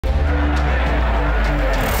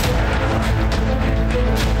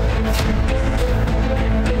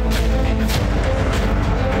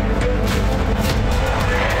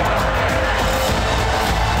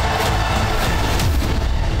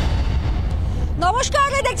নমস্কার,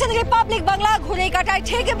 দেখছেন রিপাবলিক বাংলা। ঘুরে কাটায়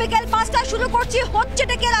ঠিক বিকেল 5টা শুরু করছি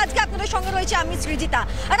হচ্ছেটা কে। আজকে আপনাদের সঙ্গে রয়েছে আমি সৃজিতা।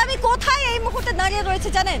 আর আমি কোথায় এই মুহূর্তে দাঁড়িয়ে রয়েছে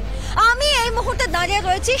জানেন? আমি এই মুহূর্তে দাঁড়িয়ে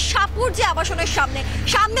রয়েছি সাপুরজি আবাসনের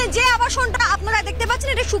সামনে যে আবাসনটা আপনারা দেখতে পাচ্ছেন,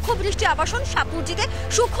 এটা সুখবৃষ্টি আবাসন। সাপুরজিতে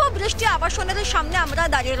সুখবৃষ্টি আবাসনের সামনে আমরা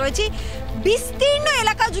দাঁড়িয়ে রয়েছি। বিস্তীর্ণ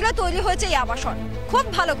এলাকা জুড়ে তৈরি হয়েছে এই আবাসন। খুব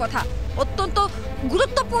ভালো কথা, অত্যন্ত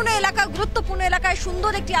গুরুত্বপূর্ণ এলাকায়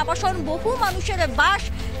সুন্দর একটি আবাসন, বহু মানুষের বাস।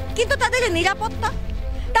 কিন্তু তাদের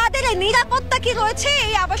নিরাপত্তা কি রয়েছে?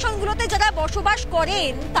 এই আবাসনগুলোতে যারা বসবাস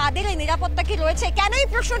করেন তাদের এই নিরাপত্তা কি রয়েছে? কেন এই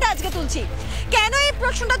প্রশ্নটা আজকে তুলছি?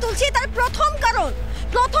 তার প্রথম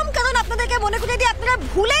কারণ আপনাদেরকে মনে করে দিই, আপনারা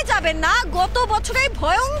ভুলে যাবেন না গত বছরে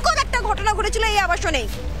ভয়ঙ্কর একটা ঘটনা ঘটেছিল এই আবাসনে।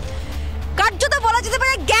 কার্যত বলা যেতে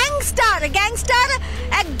পারে গ্যাংস্টার,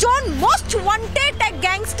 একজন মোস্ট ওয়ান্টেড এক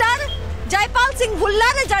গ্যাংস্টার জয়পাল সিং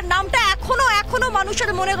ভুল্লার, যার নামটা এখনো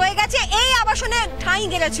মানুষের মনে রয়ে গেছে। এই আবাসনে ঠাঁই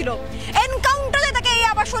গেছিল, এনকাউন্টারে তাকে এই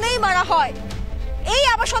আবাসনেই মারা হয়। এই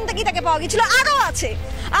আবাসন থেকেই তাকে পাওয়া গেছিল।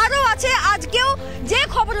 আরো আছে আজকেও যে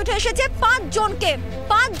খবর উঠে এসেছে, 5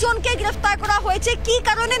 জনকে গ্রেফতার করা হয়েছে। কি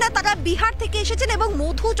কারণে? না, তারা বিহার থেকে এসেছেন এবং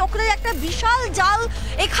মধু চক্রের একটা বিশাল জাল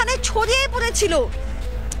এখানে ছড়িয়ে পড়েছিল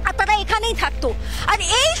আর তারা এখানেই থাকতো। আর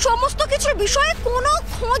এই সমস্ত কিছুর বিষয়ে কোনো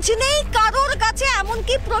খোঁজ নেই কারোর কাছে,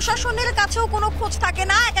 এমনকি প্রশাসনের কাছেও কোনো খোঁজ থাকে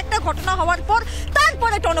না। একটা ঘটনা হওয়ার পর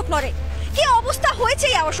তারপরে টনক নড়ে। কি অবস্থা হয়েছে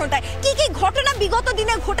এই আবাসনটায়, কি ঘটনা বিগত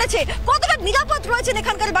দিনে ঘটেছে, কতটা নিরাপদ রয়েছেন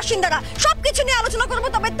এখানকার বাসিন্দারা, সবকিছু নিয়ে আলোচনা করবো।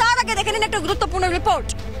 তবে তার আগে দেখে নিন একটা গুরুত্বপূর্ণ রিপোর্ট।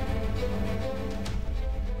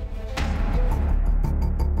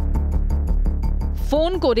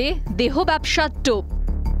 ফোন করে দেহ ব্যবসার টোপ,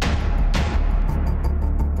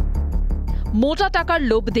 মোটা টাকার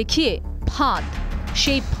লোভ দেখিয়ে ফাঁদ,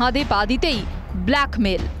 সেই ফাঁদে পা দিতেই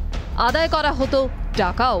ব্ল্যাকমেল, আদায় করা হতো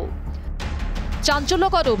টাকাও।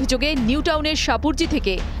 চাঞ্চল্যকর অভিযোগে নিউ টাউনের সাপুরজি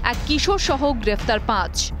থেকে এক কিশোর সহ গ্রেফতার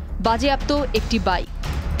 5, বাজেয়াপ্ত একটি বাইক।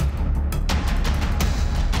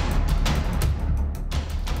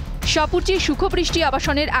 সাপুরজি সুখবৃষ্টি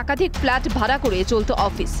আবাসনের একাধিক ফ্ল্যাট ভাড়া করে চলত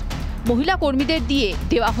অফিস। মহিলা কর্মীদের দিয়ে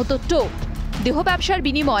দেওয়া হতো টোপ। দেহ ব্যবসার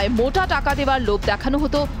বিনিময়ে মোটা টাকা দেওয়ার লোভ দেখানো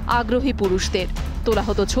হতো আগ্রহী পুরুষদের। তোলা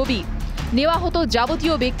হতো ছবি, নেওয়া হতো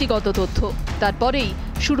যাবতীয় ব্যক্তিগত তথ্য। তারপরেই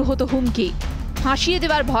শুরু হতো হুমকি, ফাঁসিয়ে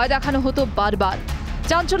দেওয়ার ভয় দেখানো হতো বারবার।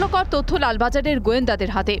 চাঞ্চল্যকর তথ্য লালবাজারের গোয়েন্দাদের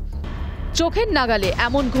হাতে। চোখের নাগালে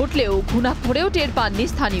এমন ঘটলেও ঘুণাক্ষরেও টের পাননি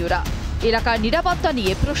স্থানীয়রা। এলাকার নিরাপত্তা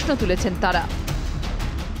নিয়ে প্রশ্ন তুলেছেন তারা।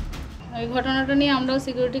 এই ঘটনাটা নিয়ে আমরাও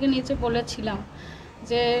সিকিউরিটিকে নিচে বলেছিলাম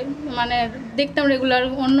যে মানে দেখতাম রেগুলার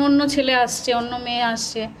অন্য ছেলে আসছে, অন্য মেয়ে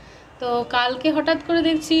আসছে। তো কালকে হঠাৎ করে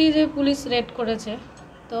দেখছি যে পুলিশ রেড করেছে।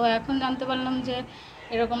 তো এখন জানতে পারলাম যে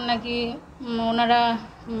এরকম নাকি ওনারা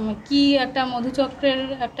কি একটা মধুচক্রের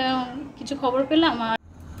একটা কিছু খবর পেলাম। আর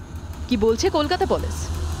কি বলছে কলকাতা পুলিশ?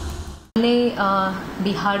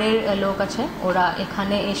 বিহারের লোক আছে, ওরা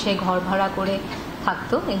এখানে এসে ঘর ভাড়া করে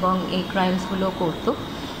থাকতো এবং এই ক্রাইমসগুলো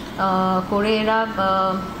করে এরা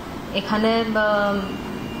এখানে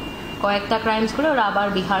কয়েকটা ক্রাইমস করে ওরা আবার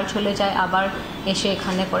বিহার চলে যায়, আবার এসে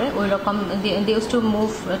এখানে করে। ওই রকম they use to move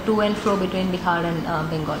to and ফ্রো between Bihar and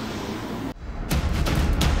Bengal.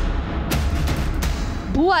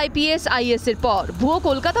 ভুয়ো IPS IS এর পর ভুয়ো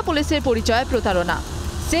কলকাতা পুলিশের পরিচয় প্রতারণা,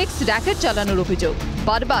 সেক্স র্যাকেট চালানোর অভিযোগ।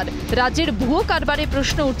 বারবার রাজ্যের ভুয়ো কারবারে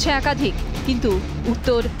প্রশ্ন উঠছে একাধিক, কিন্তু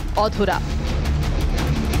উত্তর অধরা।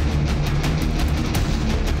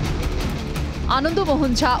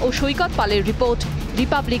 আনন্দমোহন ঝা ও সৈকত পালের রিপোর্ট,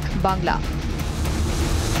 রিপাবলিক বাংলা।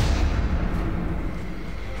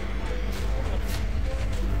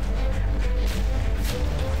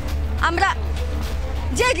 আমরা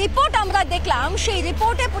যে রিপোর্ট আমরা দেখলাম, সেই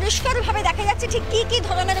রিপোর্টে পরিষ্কারভাবে দেখা যাচ্ছে ঠিক কি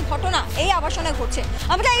ধরনের ঘটনা এই আবাসনে ঘটছে।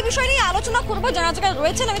 আমরা এই বিষয় নিয়ে আলোচনা করবো। যারা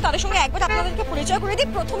রয়েছেন আমি তাদের সঙ্গে একবার আপনাদেরকে পরিচয় করে দিই।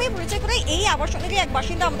 প্রথমেই পরিচয় করে এই আবাসনেরই এক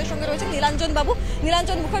বাসিন্দা আমাদের সঙ্গে রয়েছেন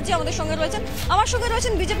নীলাঞ্জন মুখার্জি আমাদের সঙ্গে রয়েছেন। আমার সঙ্গে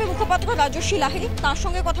রয়েছেন বিজেপি মুখপাত্র রাজস্বী লাহিড়ী, তার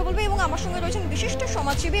সঙ্গে কথা বলবে। এবং আমার সঙ্গে রয়েছেন বিশিষ্ট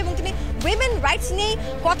সমাজসেবী এবং তিনি উইমেন রাইটস নিয়ে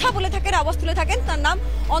কথা বলে থাকেন, আওয়াজ তুলে থাকেন, তার নাম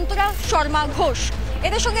অন্তরা শর্মা ঘোষ।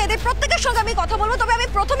 এদের প্রত্যেকের সঙ্গে আমি কথা বলবো। তবে আমি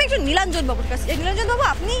প্রথমে একটু নীলাঞ্জন বাবুর কাছে। নীলাঞ্জন বাবু,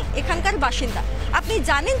 আপনি এখানকার বাসিন্দা, আপনি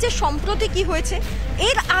জানেন যে সম্প্রতি কি হয়েছে,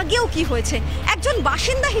 এর আগেও কি হয়েছে। একজন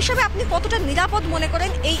বাসিন্দা হিসেবে আপনি কতটা নিরাপদ মনে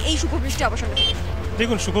করেন এই সুখবৃষ্টি আবাসনে?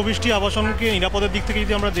 দেখুন, সুখবৃষ্টি আবাসনকে নিরাপদের দিক থেকে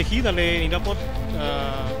যদি আমরা দেখি, তাহলে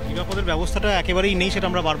নিরাপদের ব্যবস্থাটা একেবারেই নেই, সেটা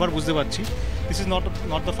আমরা বারবার বুঝতে পারছি। This is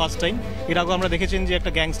not the first time. এর আগে আমরা দেখেছেন যে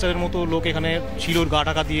একটা গ্যাংস্টারের মতো লোক এখানে ছিল গা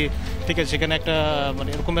টাকা দিয়ে, ঠিক আছে, সেখানে একটা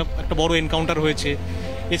এরকম একটা বড় এনকাউন্টার হয়েছে।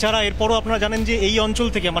 এছাড়া এরপরও আপনারা জানেন যে এই অঞ্চল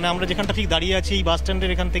থেকে, আমরা যেখানটা ঠিক দাঁড়িয়ে আছি, এই বাস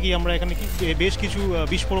স্ট্যান্ডের এখান থেকেই আমরা এখানে বেশ কিছু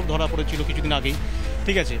বিস্ফোরক ধরা পড়েছিল কিছুদিন আগেই।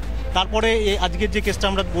 ঠিক আছে। তারপরে আজকের যে কেসটা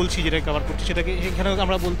আমরা বলছি, যেটা কভার করছি, সেটাকে এখানে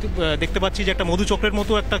আমরা দেখতে পাচ্ছি যে একটা মধুচক্রের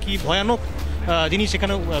মতো একটা কি ভয়ানক জিনিস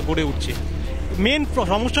এখানে গড়ে উঠছে। মেন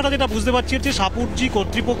সমস্যাটা যেটা বুঝতে পারছি হচ্ছে সাপুরজি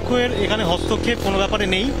কর্তৃপক্ষের এখানে হস্তক্ষেপ কোনো ব্যাপারে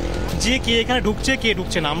নেই, যে কে এখানে ঢুকছে কে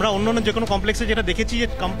ঢুকছে না। আমরা অন্য যে কোনো কমপ্লেক্সে যেটা দেখেছি যে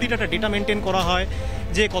কমপ্লিট একটা ডেটা মেনটেন করা হয়,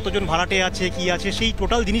 যে কতজন ভাড়াটে আছে কি আছে, সেই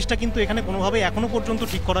টোটাল জিনিসটা কিন্তু এখানে কোনোভাবে এখনও পর্যন্ত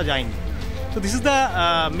ঠিক করা যায়নি। তো this is the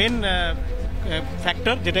main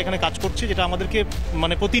factor যেটা এখানে কাজ করছে, যেটা আমাদেরকে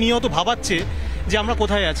মানে প্রতিনিয়ত ভাবাচ্ছে যে আমরা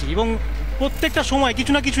কোথায় আছি, এবং প্রত্যেকটা সময়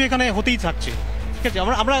কিছু না কিছু এখানে হতেই থাকছে। ঠিক আছে,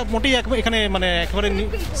 আমরা মোটেই এখানে মানে একেবারে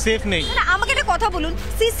সেফ নেই। আমাকে একটা কথা বলুন,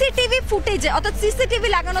 সিসিটিভি ফুটেজে অর্থাৎ সিসিটিভি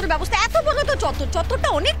লাগানোর ব্যবস্থা এত বড় তো চত্বরটা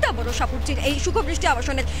অনেকটা বড় সাপুরজির এই সুখবৃষ্টি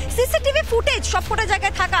আবাসনের, সিসিটিভি ফুটেজ সবকটা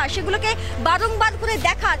জায়গায় থাকা, সেগুলোকে বারংবার করে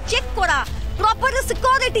দেখা, চেক করা, প্রপার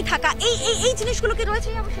সিকিউরিটি থাকা, এই জিনিসগুলো কি রয়েছে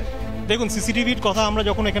এই আবাসনে? দেখুন, সিসিটিভির কথা আমরা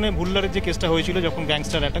যখন এখানে ভুল্লারের যে কেসটা হয়েছিল, যখন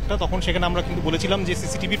গ্যাংস্টার অ্যাটাকটা, তখন সেখানে আমরা কিন্তু বলেছিলাম যে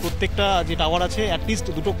সিসিটিভির প্রত্যেকটা যে টাওয়ার আছে অ্যাটলিস্ট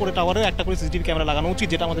 2টো করে টাওয়ারে একটা করে সিসিটিভি ক্যামেরা লাগানো উচিত,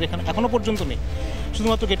 যেটা আমাদের এখানে এখনও পর্যন্ত নেই।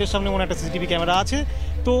 শুধুমাত্র গেটের সামনে মনে একটা সিসিটিভি ক্যামেরা আছে।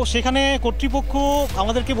 তো সেখানে কর্তৃপক্ষ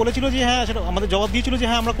আমাদেরকে বলেছিল যে হ্যাঁ, সেটা আমাদের জবাব দিয়েছিল যে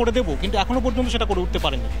হ্যাঁ আমরা করে দেবো, কিন্তু এখনও পর্যন্ত সেটা করে উঠতে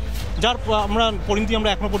পারেনি, যার পরিণতি আমরা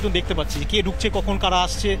এখনও পর্যন্ত দেখতে পাচ্ছি কে ঢুকছে, কখন কারা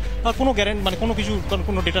আসছে, আর কোনো গ্যারেন্টি মানে কোনো কিছু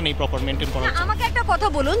কোনো ডেটা নেই প্রপার মেনটেন করা। আমাকে একটা কথা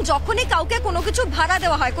বলুন, যখনই কাউকে কোনো কিছু ভাড়া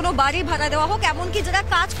দেওয়া হয়, কোনো বাড়ি ভাড়া দেওয়া হোক, এমনকি যারা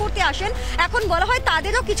কাজ করতে আসেন, এখন বলা হয়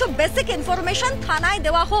তাদেরও কিছু বেসিক ইনফরমেশন থানায়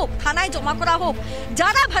দেওয়া হোক, থানায় জমা করা হোক।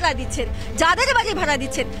 যারা ভাড়া দিচ্ছেন, যাদের বাড়ি ভাড়া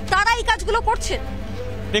দিচ্ছেন, তারা এই কাজগুলো করছেন?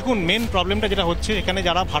 দেখুন, মেন প্রবলেমটা যেটা হচ্ছে, এখানে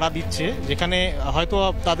যারা ভাড়া দিচ্ছে, যেখানে হয়তো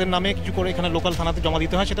তাদের নামে কিছু করে এখানে লোকাল থানাতে জমা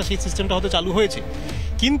দিতে হয়, সেই সিস্টেমটা হয়তো চালু হয়েছে,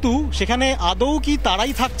 কিন্তু সেখানে আদৌ কি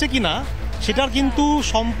তারাই থাকছে কি না সেটার কিন্তু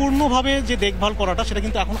সম্পূর্ণভাবে যে দেখভাল করাটা, সেটা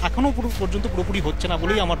কিন্তু এখনো পর্যন্ত পুরোপুরি হচ্ছে না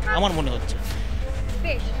বলেই আমার মনে হচ্ছে।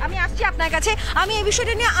 বেশ, আমি আসছি আপনার কাছে। আমি এই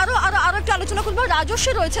বিষয়টা নিয়ে আরো একটু আলোচনা করবো।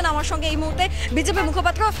 রাজস্বী রয়েছেন আমার সঙ্গে এই মুহূর্তে, বিজেপি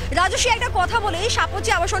মুখপাত্র। রাজস্বী, একটা কথা বলে, এই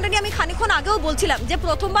সাপুরজি আবাসনটা নিয়ে আমি খানিকক্ষণ আগেও বলছিলাম যে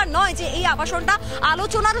প্রথমবার নয় যে এই আবাসনটা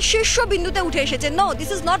আলোচনার শীর্ষ বিন্দুতে উঠে এসেছে। No, this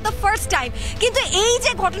is not the first time. কিন্তু এই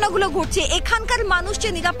যে ঘটনাগুলো ঘটছে, এখানকার মানুষ যে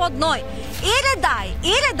নিরাপদ নয়,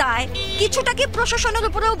 এর দায় কিছুটা কি প্রশাসনের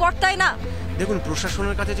উপরেও বর্তায় না? দেখুন,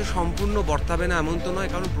 প্রশাসনের কাছে যে সম্পূর্ণ বর্তাবে না এমন তো নয়,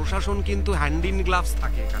 কারণ প্রশাসন কিন্তু হ্যান্ড ইন গ্লাভস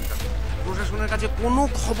থাকে এখানকার। প্রশাসনের কাছে কোনো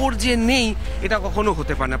খবর যে নেই এটা কখনো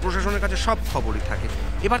হতে পারে না, প্রশাসনের কাছে সব খবরই থাকে।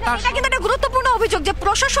 এবার তার কিন্তু একটা গুরুত্বপূর্ণ অভিযোগ যে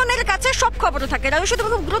প্রশাসনের কাছে সব খবর থাকে। রাজস্বী,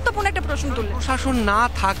 তুমি খুব গুরুত্বপূর্ণ একটা প্রশ্ন তুললে। প্রশাসন না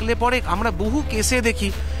থাকলে পরে আমরা বহু কেসে দেখি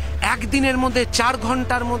একদিনের মধ্যে 4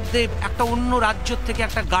 ঘন্টার মধ্যে একটা অন্য রাজ্য থেকে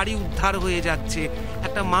একটা গাড়ি উদ্ধার হয়ে যাচ্ছে,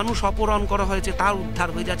 একটা মানুষ অপহরণ করা হয়েছে তার উদ্ধার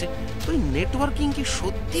হয়ে যাচ্ছে। তো এই নেটওয়ার্কিং কি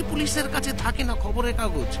সত্যি পুলিশের কাছে থাকে না? খবরের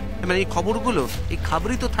কাগজ মানে এই খবরগুলো, এই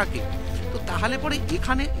খবরই তো থাকে। তো তাহলে পরে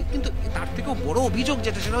এখানে কিন্তু তার থেকেও বড় অভিযোগ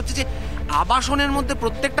যেটা, সেটা হচ্ছে যে আবাসনের মধ্যে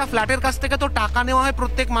প্রত্যেকটা ফ্ল্যাটের কাছ থেকে তো টাকা নেওয়া হয়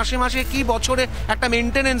প্রত্যেক মাসে মাসে কি বছরে একটা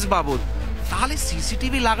মেনটেনেন্স বাবদ। তাহলে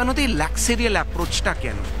সিসিটিভি লাগানোতে এই ল্যাক্সেরিয়াল অ্যাপ্রোচটা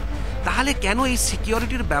কেন? তাহলে কেন এই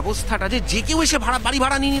সিকিউরিটির ব্যবস্থাটা যে কেউ এসে বাড়ি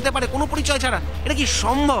ভাড়া নিয়ে নিতে পারে কোনো পরিচয় ছাড়া, এটা কি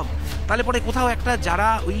সম্ভব? তাহলে পরে কোথাও একটা যারা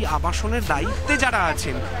ওই আবাসনের দায়িত্বে যারা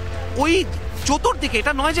আছেন, ওই চতুর্দিকে,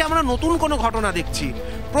 এটা নয় যে আমরা নতুন কোনো ঘটনা দেখছি,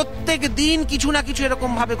 প্রত্যেক দিন কিছু না কিছু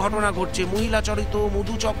এরকম ভাবে ঘটনা ঘটছে, মহিলা চরিত,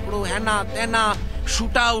 মধুচক্র, হ্যানা ত্যানা,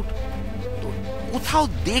 শুট আউট। তো কোথাও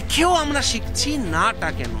দেখেও আমরা শিখছি নাটা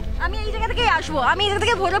কেন? আমি এই জায়গা থেকে আসবো, আমি এই জায়গা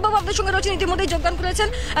থেকে ভৈরববাবু আপনার সঙ্গে রয়েছেন, ইতিমধ্যেই যোগদান করেছেন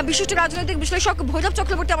বিশিষ্ট রাজনৈতিক বিশ্লেষক ভৈরব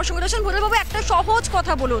চক্রবর্তী আমার সঙ্গে রয়েছেন। ভৈরববাবু, একটা সহজ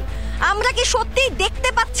কথা বলুন, আমরা কি সত্যি দেখতে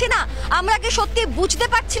পাচ্ছি না, আমরা কি সত্যি বুঝতে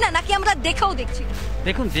পারছি না, নাকি আমরা দেখেও দেখছি?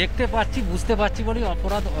 দেখুন, দেখতে পাচ্ছি, বুঝতে পারছি বলেই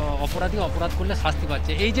অপরাধী অপরাধ করলে শাস্তি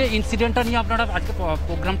পাচ্ছে। এই যে ইনসিডেন্টটা নিয়ে আপনারা আজকে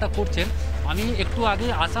প্রোগ্রামটা করছেন, আমি একটু আগে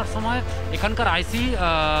আসার সময় এখানকার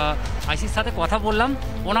আইসির সাথে কথা বললাম।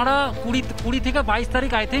 ওনারা 20 থেকে 22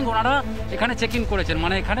 তারিখ আই থিঙ্ক ওনারা এখানে চেক ইন করেছেন,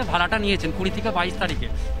 মানে এখানে ভাড়াটা নিয়েছেন 20 থেকে 22 তারিখে,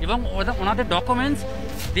 এবং ওনাদের ডকুমেন্টস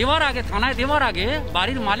দেওয়ার আগে, থানায় দেওয়ার আগে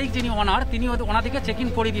বাড়ির মালিক যিনি ওনার, তিনি ওনাদেরকে চেক ইন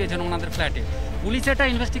করে দিয়েছেন ওনাদের ফ্ল্যাটে। পুলিশ এটা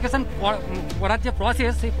ইনভেস্টিগেশন করার যে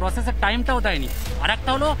প্রসেস, সেই প্রসেসের টাইমটাও দেয়নি। আর একটা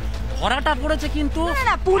হলো ধরাটা পড়েছে, কিন্তু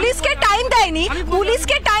পুলিশকে টাইম দেয়নি,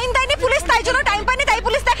 পুলিশ তাই জন্য টাইম পায়নি, তাই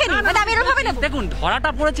পুলিশ দেখেনি, মানে আমি এরকম ভাবে না। দেখুন, ধরাটা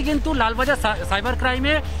পড়েছে কিন্তু লালবাজার সাইবার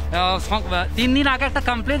ক্রাইমে 3 দিন আগে একটা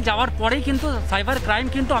কমপ্লেন যাওয়ার পরেই কিন্তু সাইবার ক্রাইম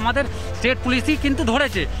কিন্তু আমাদের স্টেট পুলিশই কিন্তু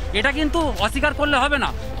ধরেছে। এটা কিন্তু অস্বীকার করলে হবে না,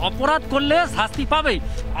 অপরাধ করলে শাস্তি পাবেই।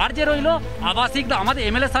 আর যে রইল আবাসিক, আমাদের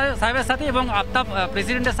এমএলএ সাহেবের সাথে এবং আফতাব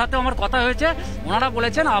প্রেসিডেন্টের সাথেও আমার কথা হয়েছে, ওনারা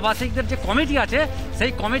বলেছেন আবাসিকদের যে কমিটি আছে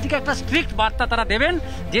সেই কমিটিকে একটা স্ট্রিক্ট বার্তা তারা দেবেন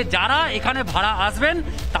যে যারা এখানে ভাড়া আসবেন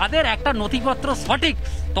তাদের একটা নথিপত্র সঠিক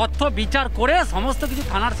তথ্য বিচার করে সমস্ত কিছু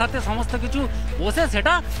থানার সাথে সমস্ত কিছু বসে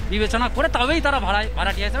সেটা বিবেচনা করে তবেই তারা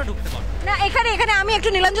ভাড়াটিয়া হিসেবে ঢুকতে পারে। না এখানে আমি একটু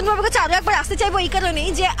নীলাঞ্জন বাবুর কাছে আরো একবার আসতে চাইবো এই কারণেই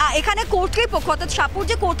যে এখানে কর্তৃপক্ষ অর্থাৎ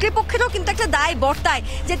সাপুরজি কর্তৃপক্ষেরও কিন্তু একটা দায় বর্তায়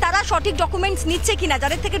যে তারা সঠিক ডকুমেন্টস নিচ্ছে কিনা,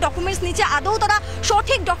 যাদের থেকে ডকুমেন্টস নিচ্ছে আদৌ তারা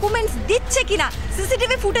সঠিক ডকুমেন্টস দিচ্ছে কিনা,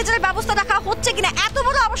 সিসিটিভি ফুটেজের ব্যবস্থা রাখা হচ্ছে কিনা, এত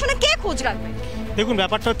বড় আবাসনে কে খোঁজ রাখবে? দেখুন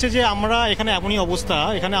ব্যাপারটা হচ্ছে যে আমরা এখানে এমনই অবস্থা,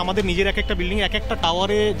 এখানে আমাদের নিজের এক একটা বিল্ডিং এক একটা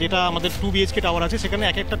টাওয়ারে, যেটা আমাদের 2 BHK টাওয়ার আছে, সেখানে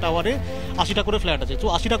এক একটা টাওয়ারে 80টা করে ফ্ল্যাট আছে। তো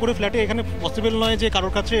 80টা করে ফ্ল্যাটে এখানে পসিবল নয় যে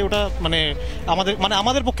কারোর কাছে ওটা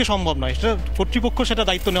আমাদের পক্ষে সম্ভব নয়, সেটা কর্তৃপক্ষ সেটা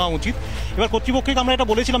দায়িত্ব নেওয়া উচিত। এবার কর্তৃপক্ষকে আমরা এটা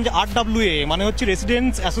বলেছিলাম যে RWA মানে হচ্ছে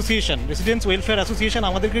রেসিডেন্টস ওয়েলফেয়ার অ্যাসোসিয়েশন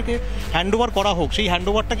আমাদেরকে হ্যান্ডওভার করা হোক, সেই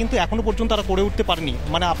হ্যান্ডওভারটা কিন্তু এখনো পর্যন্ত তারা করে উঠতে পারেনি।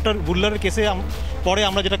 মানে আফটার বুল্লারের কেসে পরে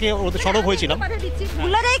আমরা যেটাকে সরব হয়েছিলাম,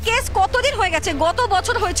 বুল্লারের কেস কতদিন হয়ে গেছে, গত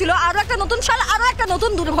বছর হয়েছিল, আরো একটা নতুন সাল, আরো একটা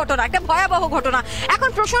নতুন দুর্ঘটনা, একটা ভয়াবহ ঘটনা। এখন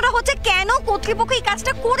প্রশ্নটা হচ্ছে কেন কর্তৃপক্ষ এই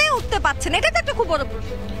কাজটা করে উঠতে পারছে না? এটা তো একটা খুব বড় প্রশ্ন।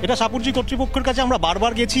 এটা সাপুরজি কর্তৃপক্ষের কাছে আমরা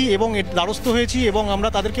বারবার গেছি এবং এর দ্বারস্থ হয়েছি এবং আমরা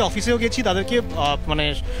তাদেরকে অফিসেও গেছি, তাদেরকে মানে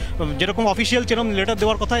যেরকম অফিসিয়াল যেরকম লেটার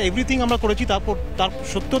দেওয়ার কথা এভরিথিং আমরা করেছি, তার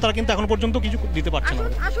সত্ত্বেও তারা কিন্তু এখন পর্যন্ত কিছু দিতে পারছে না।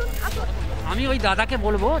 আমি ওই দাদাকে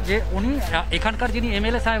বলবো যে উনি এখানকার যিনি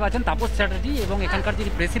MLA সাহেব আছেন তাপস চ্যাটার্জি এবং এখানকার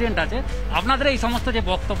যিনি প্রেসিডেন্ট আছে, আপনাদের এই সমস্ত যে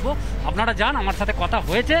বক্তব্য আপনারা যান, আমার সাথে কথা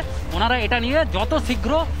হয়েছে, ওনারা এটা নিয়ে যত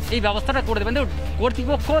শীঘ্র এই ব্যবস্থাটা করে দেবেন।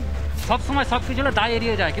 কর্তৃপক্ষ সবসময় সব কিছু দায়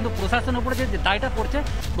এড়িয়ে যায়, কিন্তু প্রশাসনের উপরে যে দায়টা পড়ছে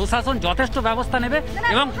প্রশাসন যথেষ্ট ব্যবস্থা নেবে।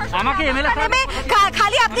 এবং আমাকে MLA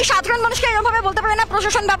খালি আপনি সাধারণ মানুষকে এরকমভাবে বলতে পারেন না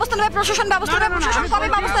প্রশাসন ব্যবস্থা নেবে, প্রশাসন ব্যবস্থা নেবে, প্রশাসন কবে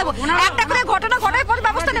ব্যবস্থা নেবে? একটা করে ঘটনা ঘটার পর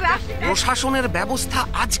ব্যবস্থা নেবে। প্রশাসনের ব্যবস্থা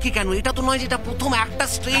আজকে কেন? এটা তো নয় যেটা প্রথম একটা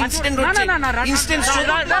ইনসিডেন্ট হচ্ছে। ইনস্ট্যান্ট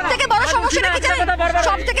সবথেকে বড় সমস্যাটা কি জানেন?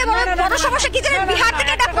 সবথেকে বড় সমস্যা কি জানেন? বিহার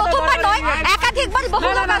থেকে এটা প্রথমবার নয়, একাধিকবার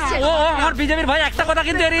বহুবার আসছে। ও আমার বিজেপির ভাই একটা কথা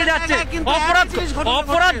কিন্তু এড়িয়ে যাচ্ছে,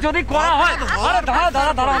 অপরাধ যদি করা হয়, আরে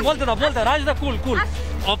দাঁড়া বলতে রাজদা কুল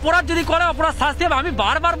অপরাধ যদি করে অপরাধ শাস্তি হবে। আমি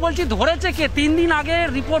বারবার বলছি, ধরেছে কে? 3 দিন আগে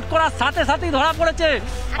রিপোর্ট করার সাথে সাথেই ধরা পড়েছে।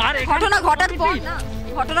 আর ঘটনা ঘটার পর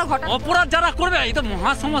অপরাধ যারা করবে, এই তো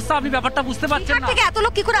মহা সমস্যা। আপনি ব্যাপারটা বুঝতে পারছেন না? এত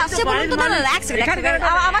লোক কি করে আসছে বলুন তো?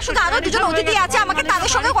 আমার সাথে আরো দুজন অতিথি আছে, আমাকে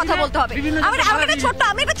তাদের সঙ্গে কথা বলতে হবে।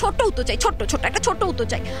 আমি একটা ছোট্ট উত্তর চাই, ছোট্ট উত্তর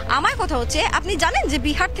চাই। আমার কথা হচ্ছে, আপনি জানেন যে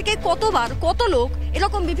বিহার থেকে কত লোক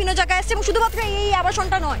এরকম বিভিন্ন জায়গায় আসছে, এবং শুধুমাত্র এই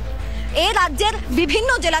আবাসনটা নয়, এই রাজ্যের বিভিন্ন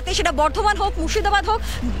জেলাতে, সেটা বর্ধমান হোক, মুর্শিদাবাদ হোক,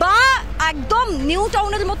 বা একদম নিউ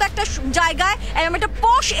টাউনের মতো একটা জায়গায়, একটা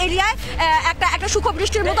পশ এরিয়ায় একটা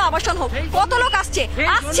সুখবৃষ্টির মতো আবাসন হোক, কত লোক আসছে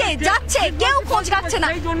যাচ্ছে, কেউ খোঁজ রাখছে না।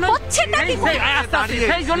 হচ্ছে না কি?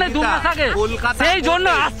 সেই জন্য 2 মাস আগে সেই জন্য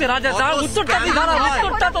আসছে রাজা,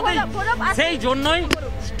 উত্তরটা তো সেই জন্যই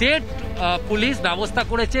স্টেট পুলিশ ব্যবস্থা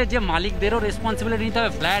করেছে যে মালিকদেরও রেসপন্সিবিলিটি নিতে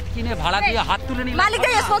হবে। ফ্ল্যাট কিনে ভাড়া দিয়ে হাত তুলে নিলে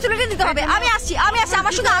মালিকদের রেসপন্সিবিলিটি নিতে হবে। আমি আসছি।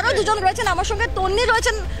 আমার সঙ্গে আরো দুজন রয়েছেন, আমার সঙ্গে তন্নি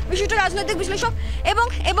রয়েছেন, বিশিষ্ট রাজনৈতিক বিশ্লেষক,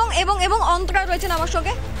 এবং অন্তরা রয়েছেন আমার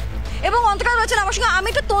সঙ্গে, আমি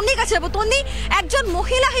একটু তন্নির কাছে যাবো। তন্নি, একজন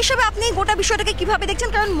মহিলা হিসেবে আপনি গোটা বিষয়টাকে কিভাবে দেখছেন?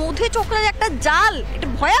 কারণ মধু চক্রের একটা জাল, এটা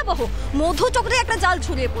ভয়াবহ মধু চক্রের একটা জাল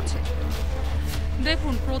ছড়িয়ে পড়ছে।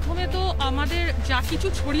 দেখুন, প্রথমে তো আমাদের যা কিছু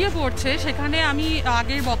ছড়িয়ে পড়ছে সেখানে আমি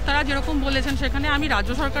আগের বক্তারা যেরকম বলেছেন, সেখানে আমি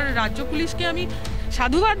রাজ্য পুলিশকে আমি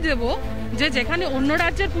সাধুবাদ দেব যে যেখানে অন্য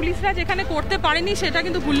রাজ্যের পুলিশরা যেখানে করতে পারেনি, সেটা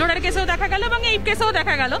কিন্তু বুল্লোরের কেসেও দেখা গেল এবং এই কেসেও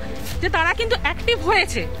দেখা গেল যে তারা কিন্তু অ্যাক্টিভ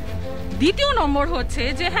হয়েছে। দ্বিতীয় নম্বর হচ্ছে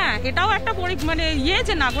যে হ্যাঁ, এটাও একটা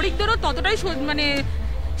যে নাগরিকদেরও ততটাই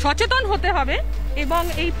সচেতন হতে হবে, এবং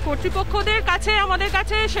এই কর্তৃপক্ষদের কাছে আমাদের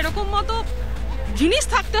কাছে সেরকম মতো জিনিস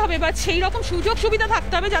থাকতে হবে বা সেই রকম সুযোগ সুবিধা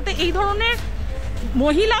থাকতে হবে যাতে এই ধরনের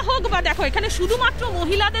মহিলা হোক বা দেখো, এখানে শুধুমাত্র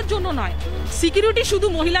মহিলাদের জন্য নয়, সিকিউরিটি শুধু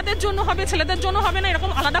মহিলাদের জন্য হবে, ছেলেদের জন্য হবে না,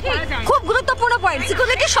 এরকম আলাদা করা যায়। খুব গুরুত্বপূর্ণ পয়েন্ট,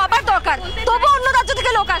 সিকিউরিটি সবার দরকার, তবু অন্য রাজ্য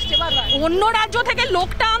থেকে লোক আসছে বারবার। অন্য রাজ্য থেকে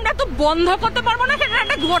লোকটা আমরা তো বন্ধ করতে পারবো না, এটা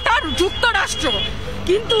একটা গোটা যুক্তরাষ্ট্র,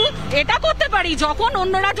 কিন্তু এটা করতে পারি যখন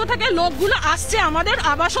অন্য রাজ্য থেকে লোকগুলো আসছে আমাদের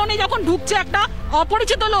আবাসনে, যখন ঢুকছে একটা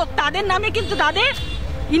অপরিচিত লোক, তাদের নামে কিন্তু তাদের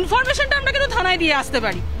ইনফরমেশনটা আমরা কিন্তু থানায় দিয়ে আসতে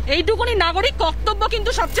পারি। এইটুকুনি নাগরিক কর্তব্য, কিন্তু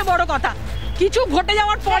সবচেয়ে বড় কথা কিছু ঘটে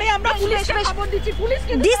যাওয়ার পরে আমরা পুলিশকে খবর দিচ্ছি।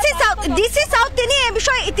 ডিসি সাউথ তিনি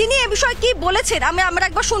এই বিষয়ে কি বলেছেন আমরা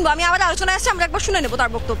একবার শুনবো। আমি আবার আলোচনায় আসছি, আমরা একবার শুনে নেব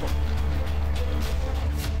তার বক্তব্য।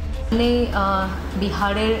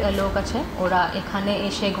 বিহারের লোক আছে, ওরা এখানে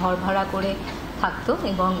এসে ঘর ভাড়া করে থাকতো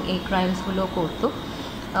এবং এই ক্রাইমসগুলো করতো,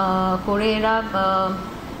 করে এরা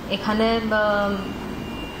এখানে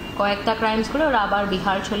কয়েকটা ক্রাইমস করে ওরা আবার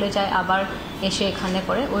বিহার চলে যায়, আবার এসে এখানে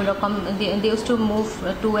করে। ওই রকম they use to move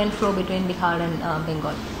to and ফ্রো between Bihar and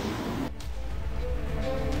Bengal.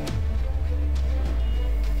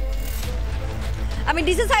 আমি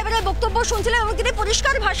ডিসি সাহেবের বক্তব্য শুনছিলাম এবং তিনি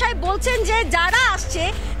পরিষ্কার ভাষায় বলছেন যে যারা আসছে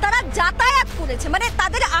তারা যাতায়াত করেছে, মানে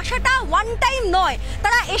তাদের আসাটা ওয়ান টাইম নয়,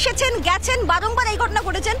 তারা এসেছেন গেছেন, বারংবার এই ঘটনা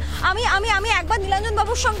ঘটেছেন। আমি আমি আমি একবার নীলাঞ্জন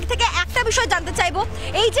বাবুর সঙ্গে থেকে একটা বিষয় জানতে চাইবো,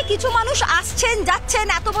 এই যে কিছু মানুষ আসছেন যাচ্ছেন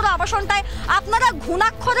এত বড় আবাসনটায়, আপনারা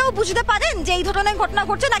ঘুণাক্ষরেও বুঝতে পারেন যে এই ধরনের ঘটনা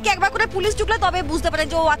ঘটছে, নাকি একবার করে পুলিশ ঢুকলে তবে বুঝতে পারেন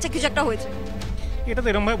যে ও আচ্ছা কিছু একটা হয়েছে? এটা তো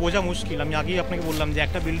এরকমভাবে বোঝা মুশকিল। আমি আগেই আপনাকে বললাম যে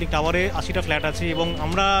একটা বিল্ডিং টাওয়ারে 80টা ফ্ল্যাট আছে এবং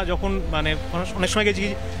আমরা যখন মানে অনেক সময় গেছি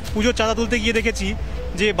পুজোর চাঁদা তুলতে গিয়ে দেখেছি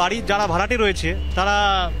যে বাড়ির যারা ভাড়াটে রয়েছে তারা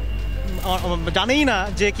জানেই না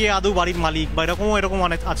যে কে আদৌ বাড়ির মালিক বা এরকম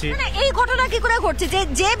অনেক আছে। এই ঘটনা কি করে ঘটছে যে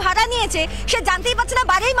যে ভাড়া নিয়েছে সে জানতেই পারছে না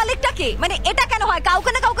বাড়ির মালিকটা কে? মানে এটা কেন হয়?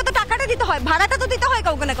 কাউকে না কাউকে তো টাকাটা দিতে হয়, ভাড়াটা তো দিতে হয়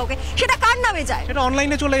কাউকে না কাউকে, সেটা কার নামে যায়? সেটা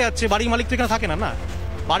অনলাইনে চলে যাচ্ছে, বাড়ির মালিক তো এখানে থাকে না। না,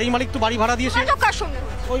 বাড়ির মালিক তো বাড়ি ভাড়া দিয়েছে কার সঙ্গে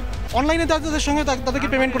ওই অনলাইনে তাদের সঙ্গে তাদেরকে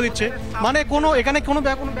পেমেন্ট করে দিচ্ছে, মানে কোনো এখানে কোনো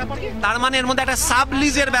ব্যাপার। তার মানে এর মধ্যে একটা সাব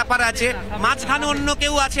লিজের ব্যাপার আছে, মাঝখানে অন্য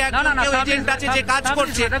কেউ আছে, একজন কেউ এজেন্ট আছে যে কাজ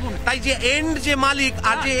করছে, তাই যে এন্ড যে মালিক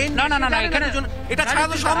আর যে এন্ড না এখানে এটা ছাড়া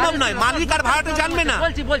তো সম্ভব নয়। মালিক আর ভাড়াটে জানবে না,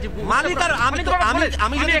 বলছি মালিক আর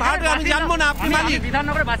আমি যদি ভাড়াটে আমি জানবো না আপনি মালিক।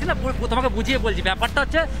 বিধাননগরের বাসিন্দা, তোমাকে বুঝিয়ে বলছি ব্যাপারটা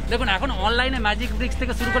হচ্ছে, দেখুন এখন অনলাইনে ম্যাজিক ব্রিক্স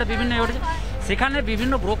থেকে শুরু করে বিভিন্ন সেখানে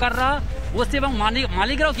বিভিন্ন ব্রোকাররা বসছে এবং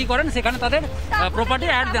মালিকরাও কি করেন সেখানে তাদের প্রপার্টি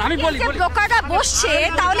অ্যাড দেন। আমি বলি ব্রোকাররা বসছে,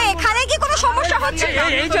 তাহলে এখানে কি কোনো সমস্যা হচ্ছে?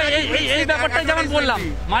 এই ব্যাপারটাই যেমন বললাম,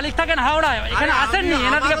 মালিক থাকেন হাওড়ায়, এখানে আসেননি,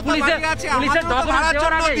 এনাদেরকে পুলিশের ডকুমেন্ট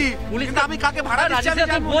দেওয়ার আগে পুলিশ আমি কাকে ভাড়া দিচ্ছি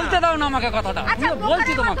বলতে দাও না আমাকে কথাটা,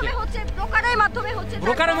 বলছি তোমাকে।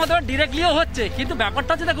 ব্রোকারের মাধ্যমে ডিরেক্টলিও হচ্ছে, কিন্তু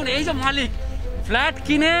ব্যাপারটা হচ্ছে দেখুন এই যে মালিক ফ্ল্যাট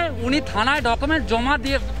কিনে উনি থানায় ডকুমেন্ট জমা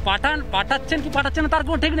দিয়ে পাঠাচ্ছেন কি পাঠাচ্ছেন না তার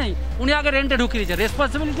কোনো ঠিক নেই, উনি আগে রেন্টে ঢুকিয়ে দিয়েছে,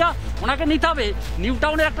 রেসপন্সিবিলিটিটা ওনাকে নিতে হবে। নিউ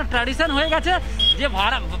টাউনের একটা ট্র্যাডিশন হয়ে গেছে যে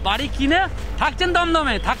বাড়ি কিনে থাকছেন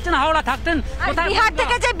দমদমে, থাকছেন হাওড়া, থাকছেন কোথায়, বিহার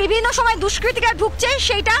থেকে যে বিভিন্ন সময় দুষ্কৃতীরা ঢুকছে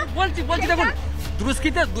সেইটা বলছি দেখুন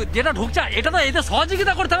দুষ্কৃতে যেটা ঢুকছে এটা তো এতে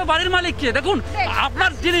সহযোগিতা করতে হবে বাড়ির মালিককে। দেখুন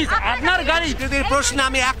আপনার জিনিস আপনার গাড়ি। প্রশ্নে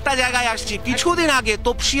আমি একটা জায়গায় আসছি, কিছুদিন আগে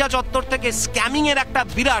তপসিয়া চত্বর থেকে স্ক্যামিং এর একটা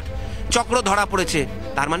বিরাট চক্র ধরা পড়েছে,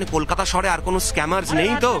 তার মানে কলকাতা শহরে আর কোনো স্ক্যামার্স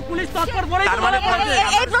নেই তো? তার মানে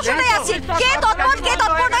এই প্রশ্নটাই আছে, কে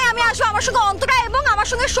তৎপর নয়। আমি আসবো, আমার সঙ্গে অন্তরা এবং আমার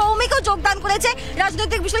সঙ্গে সৌমিকও যোগদান করেছে,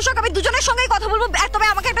 রাজনৈতিক বিশ্লেষক। আমি দুজনের সঙ্গেই কথা বলবো, তবে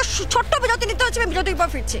আমাকে একটা ছোট্ট বিরতি নিতে হচ্ছে, আমি বিরতির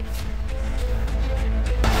পর ফিরছি।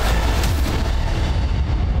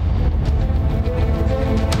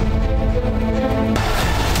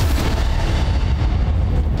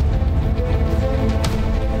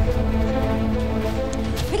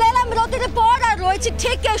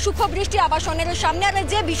 ঠিক সূক্ষ্ম বৃষ্টি আবাসনের সামনে, আর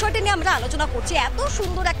যে বিষয়টি নিয়ে আমরা আলোচনা করছি, এত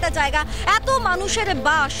সুন্দর একটা জায়গা, এত মানুষের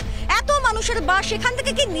বাস, সেখান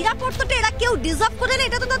থেকে কি নিরাপত্তাটা এরা কেউ ডিজার্ভ করে না?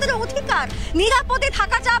 এটা তো তাদের অধিকার, নিরাপদে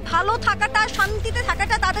থাকাটা, ভালো থাকাটা, শান্তিতে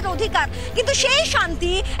থাকাটা তাদের অধিকার, কিন্তু সেই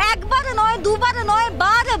শান্তি একবার নয় দুবার নয়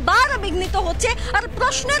বারবার বিঘ্নিত হচ্ছে। আর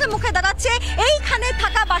প্রশ্নের মুখে দাঁড়াচ্ছে এইখানে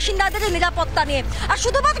থাকা বাসিন্দাদের নিরাপত্তা নিয়ে। আর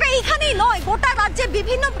শুধুমাত্র এইখানেই নয়, গোটা রাজ্যে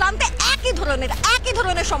বিভিন্ন প্রান্তে একই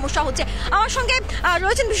ধরনের সমস্যা হচ্ছে। আমার সঙ্গে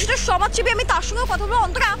রয়েছেন বিশিষ্ট সমাজসেবী, আমি তার সঙ্গেও কথা বলবো।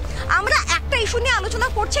 অন্তরা, আমরা একটা ইস্যু নিয়ে আলোচনা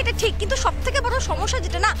করছি, এটা ঠিক, কিন্তু সব থেকে বড় সমস্যা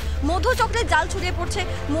যেটা না, মধুচক্রের জাল ছড়িয়ে পড়ছে,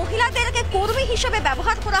 মহিলাদেরকে কর্মী হিসেবে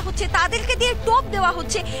ব্যবহার করা হচ্ছে, তাদেরকে দিয়ে টোপ দেওয়া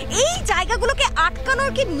হচ্ছে। এই জায়গাগুলোকে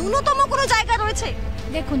আটকানোর কি ন্যূনতম কোনো জায়গা রয়েছে?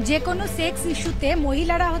 দেখুন, যে কোনো সেক্স ইস্যুতে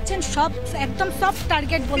মহিলারা হচ্ছেন একদম সফট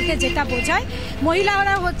টার্গেট বলতে যেটা বোঝায়,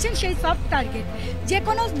 মহিলারা হচ্ছেন সেই সফট টার্গেট। যে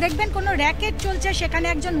কোনো দেখবেন কোনো র্যাকেট চলছে, সেখানে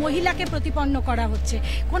একজন মহিলাকে প্রতিপন্ন করা হচ্ছে,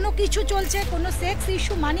 কোনো কিছু চলছে, কোনো সেক্স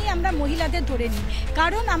ইস্যু মানেই আমরা মহিলাদের ধরে নিই,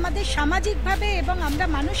 কারণ আমাদের সামাজিকভাবে এবং আমরা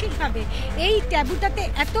মানসিকভাবে এই ট্যাবুটাতে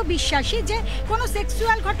এত বিশ্বাসী যে কোনো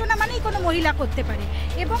সেক্সুয়াল ঘটনা মানেই কোনো মহিলা করতে পারে।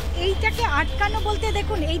 এবং এইটাকে আটকানো বলতে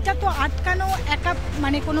দেখুন, এইটা তো আটকানো একা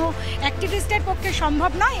মানে কোনো অ্যাক্টিভিস্টের পক্ষে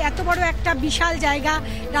সম্ভব নয়। এত বড় একটা বিশাল জায়গা,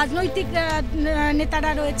 রাজনৈতিক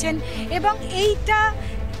নেতারা রয়েছেন, এবং এইটা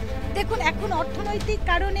দেখুন এখন অর্থনৈতিক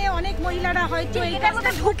কারণে অনেক মহিলারা হয়তো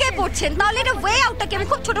ঢুকে পড়ছেন, তাহলে এটা ওয়ে আউটটা কি? আমি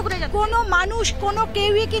খুব ছোট করে জানি, কোনো মানুষ কোনো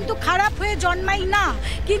কেউই কিন্তু খারাপ হয়ে জন্মায় না,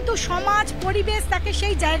 কিন্তু সমাজ পরিবেশ তাকে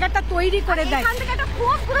সেই জায়গাটা তৈরি করে দেয়। এখান থেকে একটা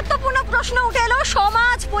খুব গুরুত্বপূর্ণ প্রশ্ন উঠে এলো,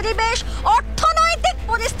 সমাজ পরিবেশ অর্থনৈতিক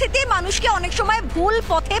পরিস্থিতি মানুষকে অনেক সময় ভুল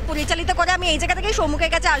পথে পরিচালিত করে। আমি এই জায়গা থেকে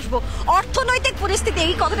সম্মুখের কাছে আসবো, অর্থনৈতিক পরিস্থিতি,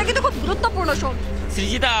 এই কথাটা কিন্তু খুব গুরুত্বপূর্ণ।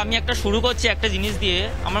 সৃজিতা, আমি একটা শুরু করছি একটা জিনিস দিয়ে,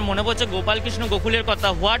 আমার মনে পড়ছে গোপালকৃষ্ণ গোকুলের কথা,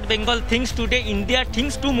 what Bengal things today India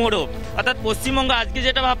things tomorrow, অর্থাৎ পশ্চিমবঙ্গ আজকে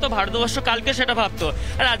যেটা ভাবতো ভারতবর্ষ কালকে সেটা ভাবতো।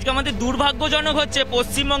 আর আজকে আমাদের দুর্ভাগ্যজনক হচ্ছে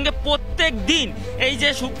পশ্চিমবঙ্গে প্রত্যেক দিন এই যে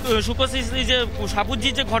সুকশ্রী যে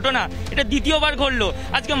সাপুরজির যে ঘটনা, এটা দ্বিতীয়বার ঘটলো।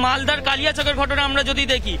 আজকে মালদার কালিয়াচকের ঘটনা আমরা যদি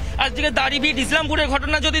দেখি, আজকে দাড়িভিট ইসলামপুরের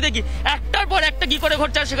ঘটনা যদি দেখি, একটার পর একটা কি করে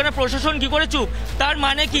ঘটছে। সরকার, সেখানে প্রশাসন কি করে চুপ? তার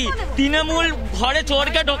মানে কি তৃণমূল ঘরে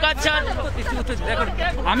চোরকে ঢোকাচ্ছে?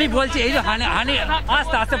 আমি বলছি এই যে হানি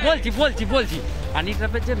আস্তে আস্তে বলছি হানি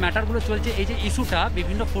ট্র্যাপের যে ম্যাটারগুলো চলছে, এই যে ইস্যুটা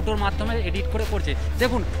বিভিন্ন ফটোর মাধ্যমে এডিট করে করছে।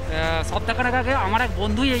 দেখুন, সপ্তাহখানেক আগে আমার এক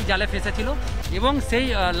বন্ধুই এই জালে ফেসেছিল এবং সেই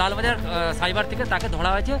লালবাজার সাইবার থেকে তাকে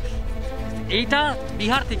ধরা হয়েছে। এইটা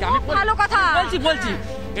বিহার থেকে, আমি ভালো কথা বলছি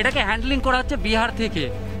এটাকে হ্যান্ডলিং করা হচ্ছে বিহার থেকে,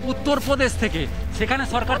 উত্তরপ্রদেশ থেকে। সেখানে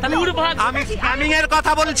সরকার আমি স্ক্যামিং এর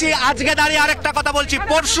কথা বলছি। আজকে দাঁড়িয়ে আরেকটা কথা বলছি,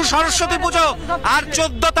 পরশু সরস্বতী পুজো আর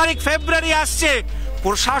 14 তারিখ ফেব্রুয়ারি আসছে।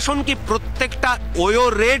 প্রশাসন কি প্রত্যেকটা ওয়ো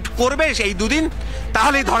রেড করবে সেই দুদিন?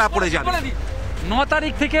 তাহলেই ধরা পড়ে যাবে। 9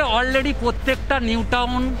 তারিখ থেকে অলরেডি প্রত্যেকটা নিউ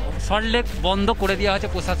টাউন সল্টলেক বন্ধ করে দেওয়া হয়েছে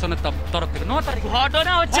প্রশাসনের তরফ থেকে। 9 তারিখ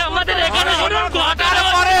ঘটনা হচ্ছে আমাদের এখানে,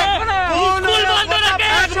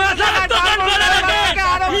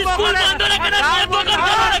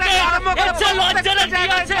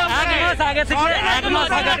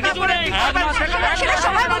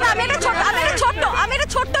 আমি একটা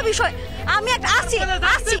ছোট্ট বিষয়, আমি আসছি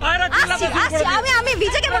আমি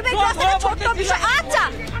বিজেকে বলবো ছোট্ট বিষয়।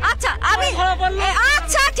 আচ্ছা আমি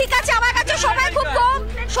আচ্ছা ঠিক আছে, আমার কাছে সময় খুব কম।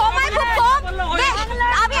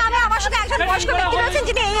 আমি আমার সাথে একজন বয়স্ক ব্যক্তি রয়েছেন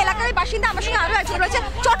যিনি এই এলাকার বাসিন্দা, আমার সঙ্গে আরো একজন রয়েছে।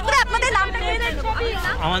 চট করে আপনাদের নামটা বলে দেন।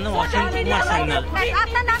 আমার নাম অসীম কুমার সান্যাল।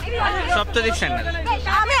 আপনার নাম? সপ্তদীপ সান্যাল।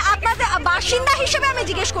 আমি আপনাদের বাসিন্দা হিসেবে আমি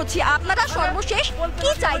জিজ্ঞেস করছি, আপনারা সর্বশেষ কি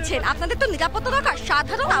চাইছেন? আপনাদের তো নিরাপত্তা দরকার,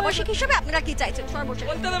 সাধারণ আবাসিক হিসেবে আপনারা কি চাইছেন সর্বশেষ?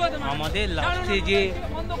 আমাদের লাস্টে যে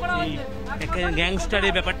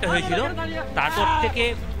গ্যাংস্টারের ব্যাপারটা হয়েছিল তারপর থেকে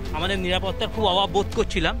আমাদের নিরাপত্তার খুব অভাব বোধ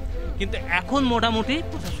করছিলাম, কিন্তু এখন মোটামুটি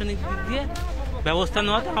প্রশাসনিক দিক দিয়ে ব্যবস্থা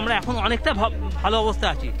নেওয়াতে আমরা এখন অনেকটা ভালো অবস্থা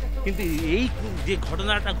আছি। কিন্তু এই যে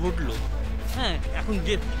ঘটনাটা ঘটলো, হ্যাঁ, এখন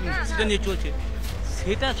যে সেটা নিয়ে চলছে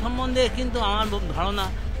সেটা সম্বন্ধে কিন্তু আমার ধারণা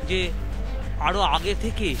যে আরও আগে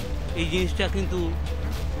থেকে এই জিনিসটা কিন্তু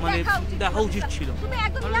মানে দেখা উচিত ছিল।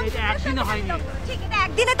 একদিনে হয়নি, ঠিক, এটা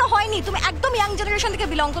একদিনে তো হয়নি। তুমি একদম ইয়াং জেনারেশন থেকে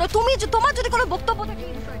বিলং করো, তোমার যদি কোনো বক্তব্য থাকে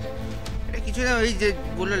এই বিষয়ে। কিছু না, ওই যে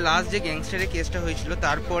বললো লাস্ট যে গ্যাংস্টারের কেসটা হয়েছিল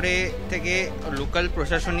তারপরে থেকে লোকাল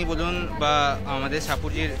প্রশাসনই বলুন বা আমাদের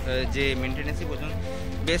সাপুরজির যে মেনটেন্যান্সই বলুন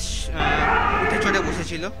বেশ উঠে চড়ে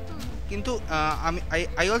বসেছিল। কিন্তু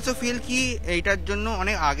আই অলসো ফিল কি এইটার জন্য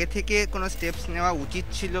অনেক আগে থেকে কোনো স্টেপস নেওয়া উচিত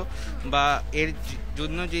ছিল, বা এর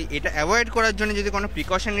জন্য যে এটা অ্যাভয়েড করার জন্য যদি কোনো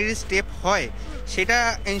প্রিকশনারি স্টেপ হয় সেটা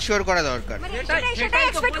এনশিওর করা দরকার। সেটা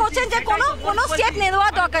এক্সপেক্ট করছেন যে কোনো স্টেপ নেওয়া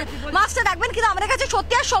দরকার। মাস্টার রাখবেন, কিন্তু আমাদের কাছে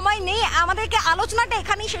সত্যি আর সময় নেই। আমাদেরকে আলোচনাটা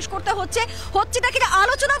এখানেই শেষ করতে হচ্ছেটা কিন্তু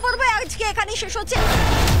আলোচনা করবো আজকে এখানেই শেষ হচ্ছে।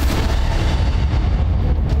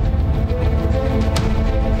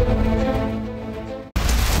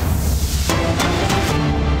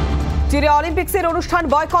 চিরে অলিম্পিক্সের অনুষ্ঠান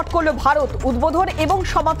বয়কট করল ভারত। উদ্বোধন এবং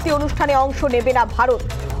সমাপ্তি অনুষ্ঠানে অংশ নেবে না ভারত।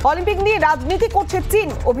 অলিম্পিক নিয়ে রাজনীতি করছে চীন,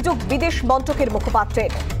 অভিযোগ বিদেশ মন্ত্রকের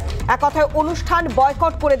মুখপাত্রের। এক কথায় অনুষ্ঠান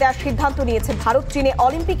বয়কট করে দেওয়ার সিদ্ধান্ত নিয়েছে ভারত। চীনে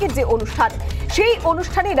অলিম্পিকের যে অনুষ্ঠান, সেই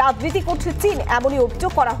অনুষ্ঠানে রাজনীতি করছে চীন, এমনই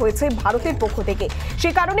অভিযোগ করা হয়েছে ভারতের পক্ষ থেকে। সে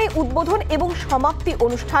কারণে উদ্বোধন এবং সমাপ্তি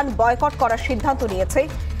অনুষ্ঠান বয়কট করার সিদ্ধান্ত নিয়েছে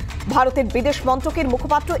ভারতের বিদেশ মন্ত্রকের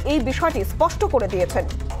মুখপাত্র। এই বিষয়টি স্পষ্ট করে দিয়েছেন।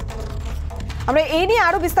 আমরা এই নিয়ে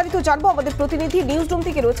আরো বিস্তারিত জানবো। আমাদের প্রতিনিধি নিউজ রুম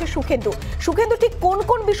থেকে রয়েছে সুখেন্দু। ঠিক কোন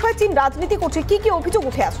কোন বিষয়ে চীন রাজনীতি করছে, কি কি অভিযোগ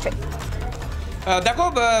উঠে আসছে? দেখো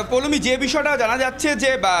পৌলমী, যে বিষয়টা জানা যাচ্ছে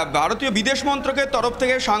যে ভারতীয় বিদেশ মন্ত্রকের তরফ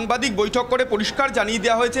থেকে সাংবাদিক বৈঠক করে পরিষ্কার জানিয়ে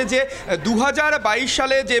দেওয়া হয়েছে যে 2022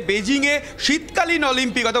 সালে যে বেজিংয়ে শীতকালীন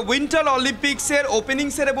অলিম্পিক অর্থাৎ উইন্টার অলিম্পিক্সের ওপেনিং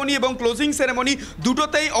সেরেমনি এবং ক্লোজিং সেরেমনি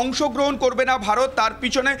দুটোতেই অংশগ্রহণ করবে না ভারত। তার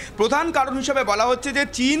পিছনে প্রধান কারণ হিসেবে বলা হচ্ছে যে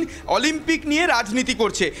চীন অলিম্পিক নিয়ে রাজনীতি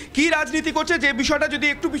করছে। কি রাজনীতি করছে, যে বিষয়টা যদি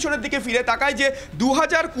একটু পিছনের দিকে ফিরে তাকায়, যে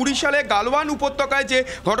 2020 সালে গালওয়ান উপত্যকায় যে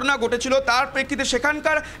ঘটনা ঘটেছিল তার প্রেক্ষিতে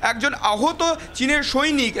সেখানকার একজন আহত চীনের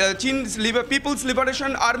সৈনিক, চীন পিপলস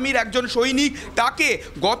লিবারেশন আর্মির একজন সৈনিক, তাকে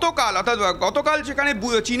গতকাল সেখানে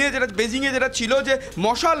চীনে যেটা বেজিংয়ে যেটা ছিল যে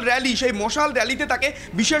মশাল র্যালি, সেই মশাল র্যালিতে তাকে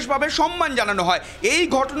বিশেষভাবে সম্মান জানানো হয়। এই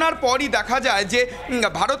ঘটনার পরই দেখা যায় যে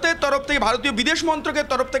ভারতের তরফ থেকে, ভারতীয় বিদেশ মন্ত্রকের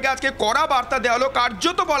তরফ থেকে আজকে কড়া বার্তা দেওয়া হলো।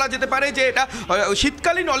 কার্যত বলা যেতে পারে যে এটা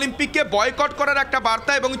শীতকালীন অলিম্পিককে বয়কট করার একটা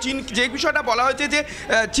বার্তা। এবং চীন, যে বিষয়টা বলা হয়েছে যে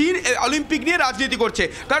চীন অলিম্পিক নিয়ে রাজনীতি করছে,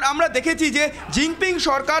 কারণ আমরা দেখেছি যে জিনপিং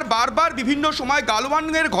সরকার বারবার বিভিন্ন সময়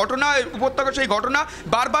গালওয়ানের ঘটনা, উপত্যকা সেই ঘটনা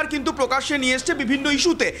বারবার কিন্তু প্রকাশ্যে নিয়ে এসছে বিভিন্ন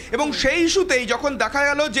ইস্যুতে। এবং সেই ইস্যুতেই যখন দেখা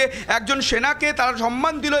গেল যে একজন সেনাকে তারা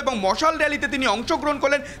সম্মান দিল এবং মশাল র্যালিতে তিনি অংশগ্রহণ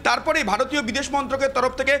করলেন, তারপরেই ভারতীয় বিদেশ মন্ত্রকের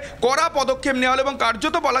তরফ থেকে কড়া পদক্ষেপ নেওয়া হলো। এবং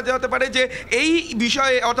কার্যত বলা যেতে পারে যে এই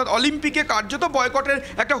বিষয়ে অর্থাৎ অলিম্পিকে কার্যত বয়কটের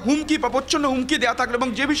একটা হুমকি, প্রচ্ছন্ন হুমকি দেওয়া থাকলো। এবং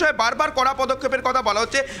যে বিষয়ে বারবার কড়া পদক্ষেপের কথা বলা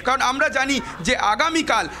হচ্ছে, কারণ আমরা জানি যে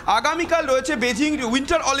আগামীকাল রয়েছে বেজিং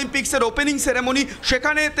উইন্টার অলিম্পিক্সের ওপেনিং সেরেমনি।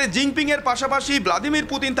 সেখানে জিনপিংয়ের পাশাপাশি পাশাপাশি ভ্লাদিমির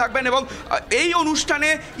পুতিন থাকবেন এবং এই অনুষ্ঠানে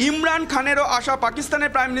ইমরান খানেরও আসা,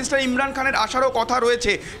 পাকিস্তানের প্রাইম মিনিস্টার ইমরান খানের আসারও কথা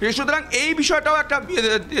রয়েছে। সুতরাং এই বিষয়টাও একটা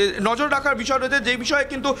নজর রাখার বিষয় রয়েছে, যে বিষয়ে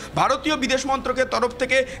কিন্তু ভারতীয় বিদেশ মন্ত্রকের তরফ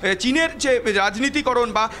থেকে চীনের যে রাজনীতিকরণ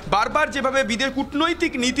বা বারবার যেভাবে বিদেশ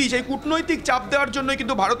কূটনৈতিক নীতি, সেই কূটনৈতিক চাপ দেওয়ার জন্যই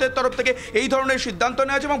কিন্তু ভারতের তরফ থেকে এই ধরনের সিদ্ধান্ত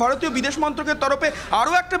নেওয়া হয়েছে। এবং ভারতীয় বিদেশ মন্ত্রকের তরফে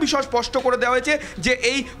আরও একটা বিষয় স্পষ্ট করে দেওয়া হয়েছে যে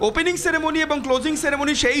এই ওপেনিং সেরেমনি এবং ক্লোজিং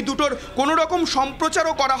সেরেমনি সেই দুটোর কোনো রকম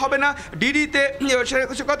সম্প্রচারও করা হবে না ডিডিতে,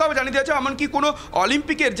 সে কথাও জানিয়ে দিয়েছে। এমনকি কোনো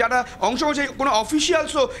অলিম্পিকের যারা অংশগ্রহণ, কোনো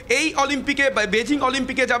অফিসিয়ালসও এই অলিম্পিকে বা বেজিং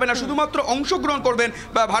অলিম্পিকে যাবে না, শুধুমাত্র অংশগ্রহণ করবেন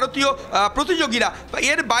বা ভারতীয় প্রতিযোগীরা।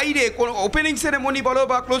 এর বাইরে কোনো ওপেনিং সেরেমনি বলো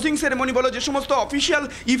বা ক্লোজিং সেরেমনি বলো, যে সমস্ত অফিসিয়াল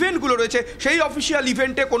ইভেন্টগুলো রয়েছে সেই অফিসিয়াল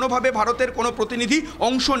ইভেন্টে কোনোভাবে ভারতের কোনো প্রতিনিধি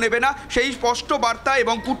অংশ নেবে না। সেই স্পষ্ট বার্তা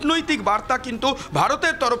এবং কূটনৈতিক বার্তা কিন্তু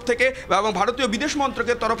ভারতের তরফ থেকে এবং ভারতীয় বিদেশ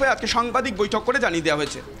মন্ত্রকের তরফে আজকে সাংবাদিক বৈঠক করে জানিয়ে দেওয়া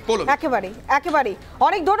হয়েছে। বলুন। একেবারে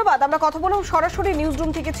অনেক ধন্যবাদ। আমরা কথা বললাম সরাসরি নিউজ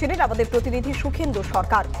রুম থেকে ছিলেন আমাদের প্রতিনিধি সুখেন্দু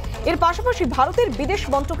সরকার। এর পাশাপাশি ভারতের বিদেশ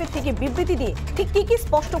মন্ত্রকের থেকে বিবৃতি দিয়ে ঠিক কি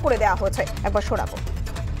স্পষ্ট করে দেওয়া হয়েছে একবার শোনাবো।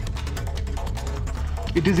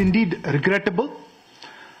 It is indeed regrettable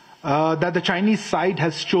that the Chinese side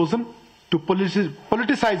has chosen to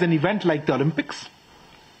politicize an event like the Olympics.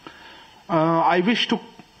 I wish to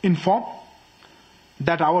inform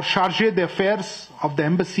that our chargé d'affaires of the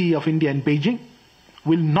Embassy of India in Beijing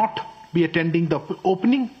will not be attending the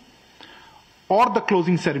opening or the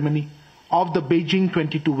closing ceremony of the Beijing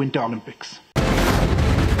 22 Winter Olympics.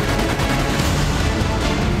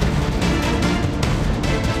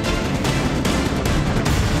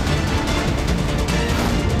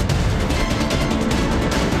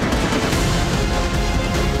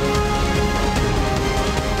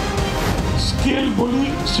 Scale বলি,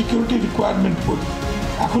 security requirement বলি,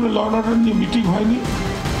 এখনো law and order নিয়ে meeting হয়নি।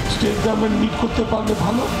 State government meet করতে পারলে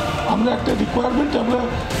ভালো। আমরা একটা রিকোয়ারমেন্ট আমরা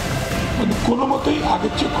মানে কোনো মতেই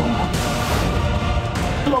আগের চেয়ে কম হবে।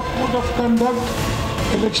 কোড অফ কন্ডাক্ট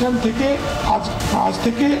ইলেকশন থেকে আজ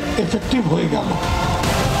থেকে এফেক্টিভ হয়ে গেল।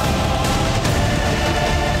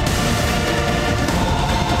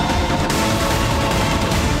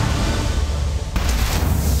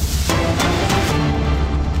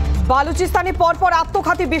 বালুচিস্তানে পরপর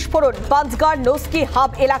আত্মঘাতী বিস্ফোরণ, পাঞ্চগার নোস্কি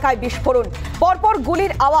হাব এলাকায় বিস্ফোরণ, পরপর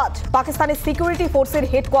গুলির আওয়াজ, পাকিস্তানের সিকিউরিটি ফোর্সের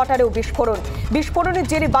হেডকোয়ার্টারেও বিস্ফোরণ। বিস্ফোরণের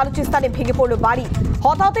জেরে বালুচিস্তানে ভেঙে পড়ল বাড়ি,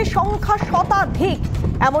 হতাহতের সংখ্যা শতাধিক,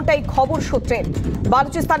 এমনটাই খবর সূত্রের।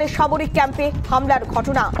 বালুচিস্তানের সামরিক ক্যাম্পে হামলার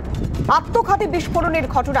ঘটনা, আত্মঘাতী বিস্ফোরণের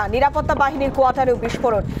ঘটনা, নিরাপত্তা বাহিনীর কোয়ার্টারেও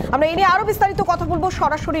বিস্ফোরণ। আমরা এ নিয়ে আরো বিস্তারিত কথা বলবো।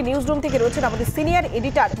 সরাসরি নিউজ রুম থেকে রয়েছেন আমাদের সিনিয়র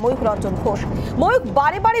এডিটর ময়ূখ রঞ্জন ঘোষ। ময়ূখ,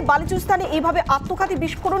 বারে বারে বালুচিস্তানে এইভাবে আত্মঘাতী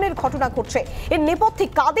বিস্ফোরণের ঘটনা ঘটছে, এর নেপথ্যে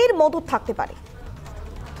কাদের মদত থাকতে পারে?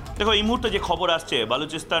 দেখো, এই মুহূর্তে যে খবর আসছে,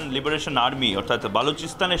 বালুচিস্তান লিবারেশন আর্মি অর্থাৎ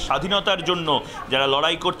বালুচিস্তানের স্বাধীনতার জন্য যারা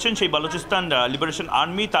লড়াই করছেন সেই বালুচিস্তান লিবারেশন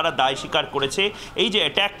আর্মি তারা দায় স্বীকার করেছে। এই যে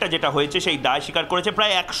অ্যাট্যাকটা যেটা হয়েছে সেই দায় স্বীকার করেছে।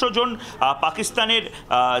 প্রায় 100 জন পাকিস্তানের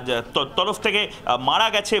তরফ থেকে মারা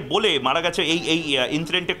গেছে, এই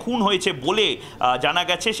ইনসিডেন্টে খুন হয়েছে বলে জানা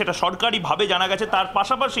গেছে, সেটা সরকারিভাবে জানা গেছে। তার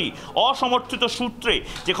পাশাপাশি অসমর্থিত সূত্রে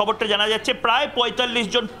যে খবরটা জানা যাচ্ছে, প্রায় 45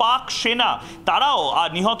 জন পাক সেনা তারাও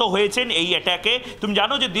নিহত হয়েছেন এই অ্যাট্যাকে। তুমি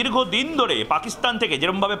জানো যে দীর্ঘদিন ধরে পাকিস্তান থেকে,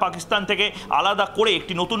 যেরকমভাবে পাকিস্তান থেকে আলাদা করে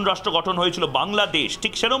একটি নতুন রাষ্ট্র গঠন হয়েছিল বাংলাদেশ,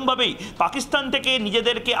 ঠিক সেরকমভাবেই পাকিস্তান থেকে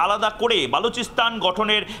নিজেদেরকে আলাদা করে বালুচিস্তান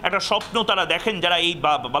গঠনের একটা স্বপ্ন তারা দেখেন, যারা এই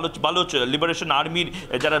বালুচ লিবারেশন আর্মির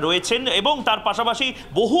যারা রয়েছেন। এবং তার পাশাপাশি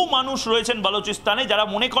বহু মানুষ রয়েছেন বালুচিস্তানে যারা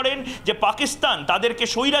মনে করেন যে পাকিস্তান তাদেরকে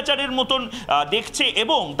স্বৈরাচারের মতন দেখছে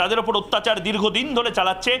এবং তাদের ওপর অত্যাচার দীর্ঘদিন ধরে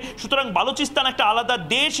চালাচ্ছে। সুতরাং বালুচিস্তান একটা আলাদা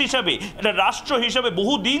দেশ হিসাবে, একটা রাষ্ট্র হিসাবে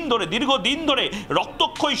দীর্ঘদিন ধরে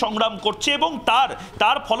রক্তক্ষয়ী সংগ্রাম করছে। এবং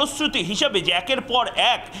তার ফলশ্রুতি হিসাবে যে একের পর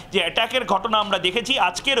এক যে অ্যাটাকের ঘটনা আমরা দেখেছি,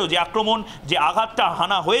 আজকেরও যে আক্রমণ, যে আঘাতটা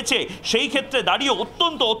হানা হয়েছে, সেই ক্ষেত্রে দাঁড়িয়ে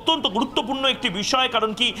অত্যন্ত গুরুত্বপূর্ণ একটি বিষয়।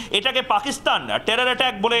 কারণ কি, এটাকে পাকিস্তান টেরর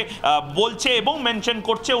অ্যাটাক বলে বলছে এবং মেনশন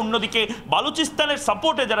করছে। অন্যদিকে বালুচিস্তানের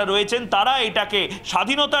সাপোর্টে যারা রয়েছেন তারা এটাকে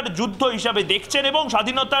স্বাধীনতার যুদ্ধ হিসাবে দেখছেন এবং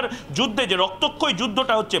স্বাধীনতার যুদ্ধে যে রক্তক্ষয়ী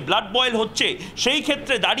যুদ্ধটা হচ্ছে, ব্লাড বয়েল হচ্ছে, সেই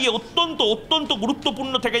ক্ষেত্রে দাঁড়িয়ে অত্যন্ত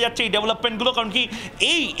গুরুত্বপূর্ণ থেকে যাচ্ছে এই ডেভেলপমেন্টগুলো। কারণ কি,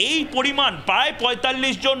 এই পরিমাণ প্রায়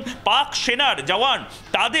 45 জন পাক সেনার জওয়ান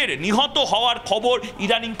তাদের নিহত হওয়ার খবর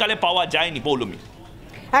ইদানিংকালে পাওয়া যায়নি। পৌলমী,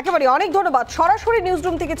 একেবারে অনেক ধন্যবাদ। সরাসরি নিউজ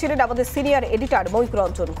রুম থেকে ছিলেন আমাদের সিনিয়র এডিটর ময়ূখ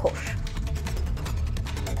রঞ্জন ঘোষ।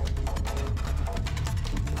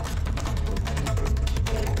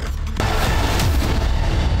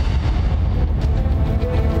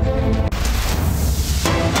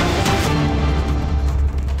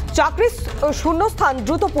 চাকরির শূন্যস্থান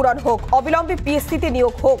দ্রুত পূরণ হোক, অবিলম্বে পিএসসিতে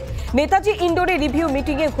নিয়োগ হোক, নেতাজি ইন্ডোরে রিভিউ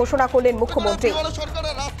মিটিংয়ে ঘোষণা করলেন মুখ্যমন্ত্রী।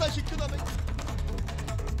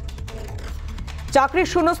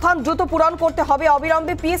 চাকরির শূন্যস্থান দ্রুত পূরণ করতে হবে,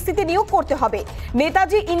 অবিলম্বে পিএসসিতে নিয়োগ করতে হবে।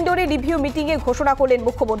 নেতাজি ইন্ডোরে রিভিউ মিটিংয়ে ঘোষণা করলেন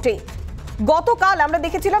মুখ্যমন্ত্রী। গতকাল আমরা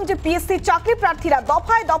দেখেছিলাম যে পিএসসি চাকরি প্রার্থীরা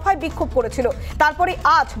দফায় দফায় বিক্ষোভ করেছিল, তারপরে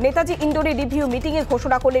আজ নেতাজি ইন্ডোরে রিভিউ মিটিংয়ে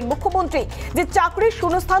ঘোষণা করলেন মুখ্যমন্ত্রী যে চাকরির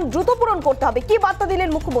শূন্যস্থান দ্রুত পূরণ করতে হবে। কি বার্তা দিলেন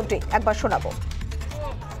মুখ্যমন্ত্রী একবার শোনাবো।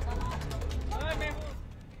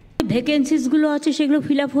 ভ্যাকেন্সিস গুলো আছে সেগুলো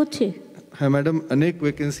ফিল আপ হচ্ছে? হ্যাঁ ম্যাডাম, অনেক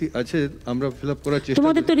ভ্যাকেন্সি আছে, আমরা ফিল আপ করার চেষ্টা।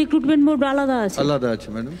 তোমাদের তো রিক্রুটমেন্ট বোর্ড আলাদা আছে। আলাদা আছে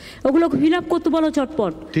ম্যাডাম, ওগুলো ফিল আপ করতে বলো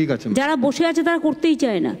চটপট। ঠিক আছে। যারা বসে আছে তারা করতেই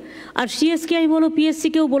চায় না। আর সিএসকে আমি বলো, পিএসসি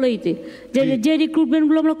কেও বলে দিতে যে যে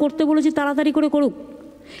রিক্রুটমেন্টগুলো আমরা করতে বলেছি তাড়াতাড়ি করে করুক।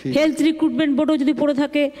 হেলথ রিক্রুটমেন্ট বোর্ডও যদি পড়ে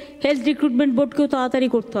থাকে, হেলথ রিক্রুটমেন্ট বোর্ডকেও তাড়াতাড়ি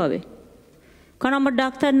করতে হবে, কারণ আমার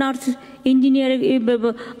ডাক্তার, নার্স, ইঞ্জিনিয়ার,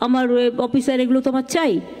 আমার অফিসার এগুলো তো আমার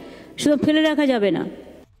চাই, শুধু ফেলে রাখা যাবে না।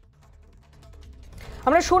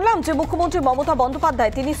 আমরা শুনলাম যে মুখ্যমন্ত্রী মমতা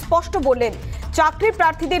বন্দ্যোপাধ্যায় তিনি স্পষ্ট বললেন চাকরি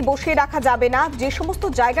প্রার্থীদের বসিয়ে রাখা যাবে না, যে সমস্ত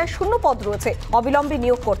জায়গায় শূন্য পদ রয়েছে অবিলম্বে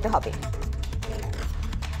নিয়োগ করতে হবে।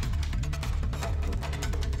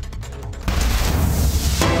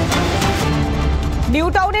 নিউ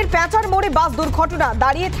টাউনের প্যাচার মোড়ে বাস দুর্ঘটনা,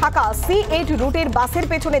 দাঁড়িয়ে থাকা C8 রুটের বাসের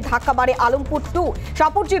পেছনে ধাক্কা মারে আলমপুর টু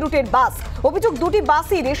সাপুরজি রুটের বাস। অভিযোগ দুটি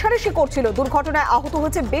বাসই রেশারেশি করছিল। দুর্ঘটনায় আহত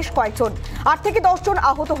হয়েছে বেশ কয়েকজন, 8 থেকে 10 জন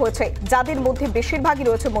আহত হয়েছে, যাদের মধ্যে বেশিরভাগই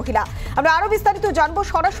রয়েছে মহিলা। আমরা আরো বিস্তারিত জানবো,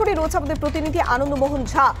 সরাসরি রয়েছে আমাদের প্রতিনিধি আনন্দমোহন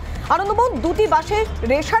ঝা। আনন্দমোহন, দুটি বাসে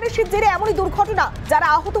রেশারেশির জেরে এমনই দুর্ঘটনা, যারা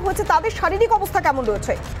আহত হয়েছে তাদের শারীরিক অবস্থা কেমন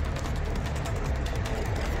রয়েছে?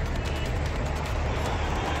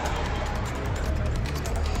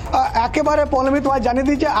 একেবারে পলমি তোমায় জানিয়ে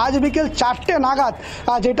দিচ্ছে আজ বিকেল 4টে নাগাদ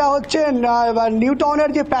যেটা হচ্ছে নিউ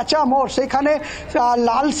টাউনের যে প্যাচা মোড়, সেখানে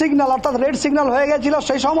লাল সিগন্যাল অর্থাৎ রেড সিগন্যাল হয়ে গেছিল।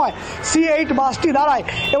 সেই সময় C8 বাসটি দাঁড়ায়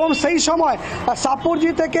এবং সেই সময়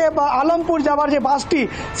সাপুরজি থেকে বা আলমপুর যাওয়ার যে বাসটি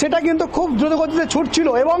সেটা কিন্তু খুব দ্রুতগতিতে ছুটছিল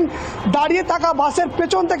এবং দাঁড়িয়ে থাকা বাসের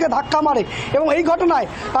পেছন থেকে ধাক্কা মারে এবং এই ঘটনায়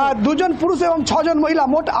 2 জন পুরুষ এবং 6 জন মহিলা,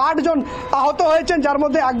 মোট 8 জন আহত হয়েছেন, যার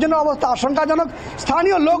মধ্যে একজনের অবস্থা আশঙ্কাজনক।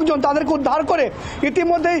 স্থানীয় লোকজন তাদেরকে উদ্ধার করে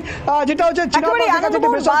ইতিমধ্যেই যেটা হচ্ছে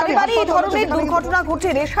দুর্ঘটনা ঘটছে,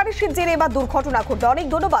 রেশারেশির জেরে বা দুর্ঘটনা ঘটছে। অনেক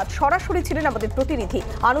ধন্যবাদ, সরাসরি ছিলেন আমাদের প্রতিনিধি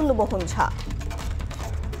আনন্দমোহন ঝা।